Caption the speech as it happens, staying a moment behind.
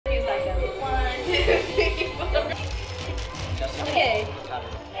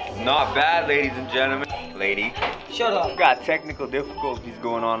Not bad, ladies and gentlemen. Lady. Shut up. We've got technical difficulties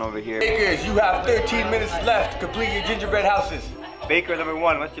going on over here. Bakers, you have 13 minutes left to complete your gingerbread houses. Baker number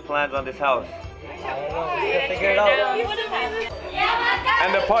 1, what's your plans on this house? I don't know. We gotta figure it out.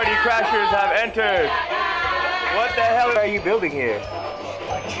 And the party crashers have entered. What the hell are you building here?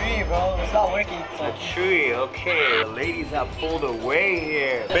 A tree, bro. It's not working. A tree, okay. The ladies have pulled away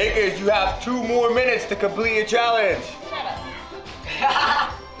here. Bakers, you have 2 more minutes to complete your challenge.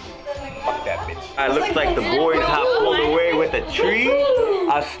 Fuck that bitch. It looks like the boys have pulled away with a tree,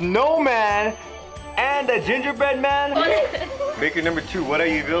 a snowman, and a gingerbread man. Baker number 2, what are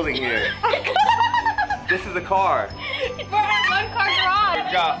you building here? This is a car. It's for our one-car garage.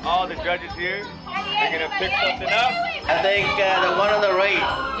 We've got all the judges here. They're gonna pick something up. I think the one on the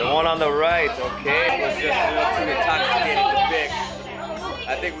right. The one on the right, okay. It was just a little too intoxicated to pick.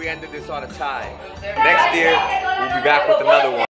 I think we ended this on a tie. Next year, we'll be back with another one.